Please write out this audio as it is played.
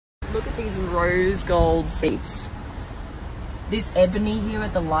Look at these rose gold seats. This ebony here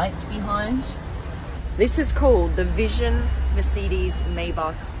with the lights behind. This is called the Vision Mercedes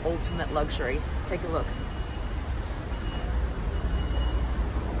Maybach Ultimate Luxury. Take a look.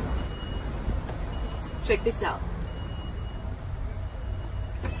 Check this out.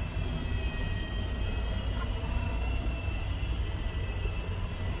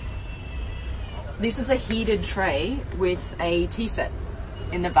 This is a heated tray with a tea set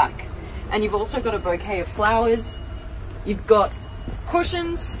in the back. And you've also got a bouquet of flowers. You've got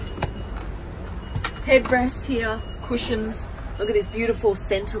cushions, headrests here, cushions. Look at this beautiful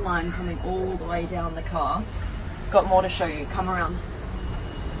center line coming all the way down the car. Got more to show you. Come around.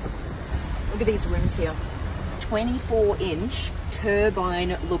 Look at these rims here. 24-inch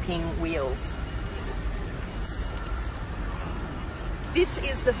turbine-looking wheels. This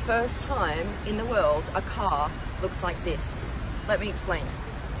is the first time in the world a car looks like this. Let me explain.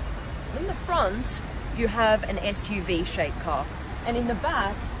 In the front, you have an SUV-shaped car, and in the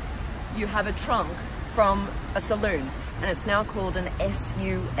back, you have a trunk from a saloon, and it's now called an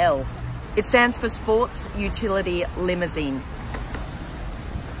SUL. It stands for Sports Utility Limousine.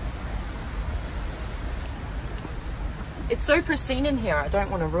 It's so pristine in here, I don't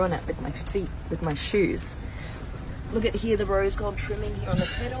want to ruin it with my feet, with my shoes. Look at here, the rose gold trimming here on the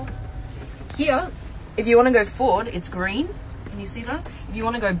pedal. Here, if you want to go forward, it's green. Can you see that? If you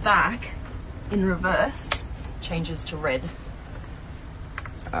want to go back in reverse, changes to red.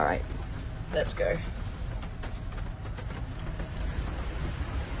 All right, let's go.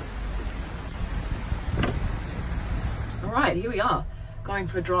 All right, here we are, going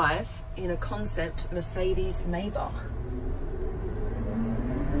for a drive in a concept Mercedes Maybach.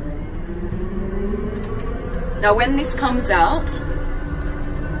 Now, when this comes out,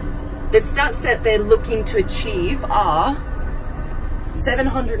 the stats that they're looking to achieve are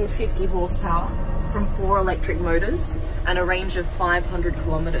 750 horsepower from 4 electric motors and a range of 500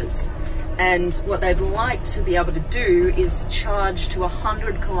 kilometers. And what they'd like to be able to do is charge to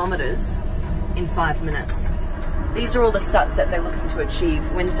 100 kilometers in 5 minutes. These are all the stats that they're looking to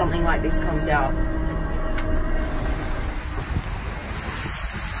achieve when something like this comes out.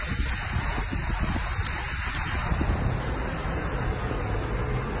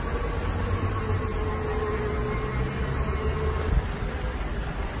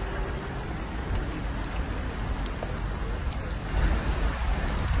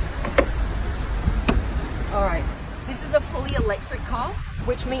 Alright, this is a fully electric car,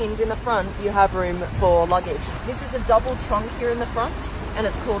 which means in the front you have room for luggage. This is a double trunk here in the front, and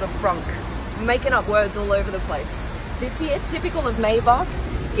it's called a frunk. I'm making up words all over the place. This here, typical of Maybach,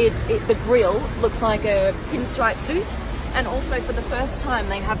 the grille looks like a pinstripe suit, and also for the first time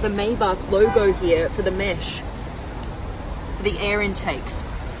they have the Maybach logo here for the mesh, for the air intakes.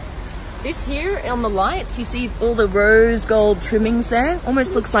 This here on the lights, you see all the rose gold trimmings there.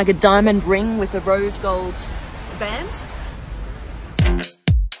 Almost looks like a diamond ring with a rose gold band.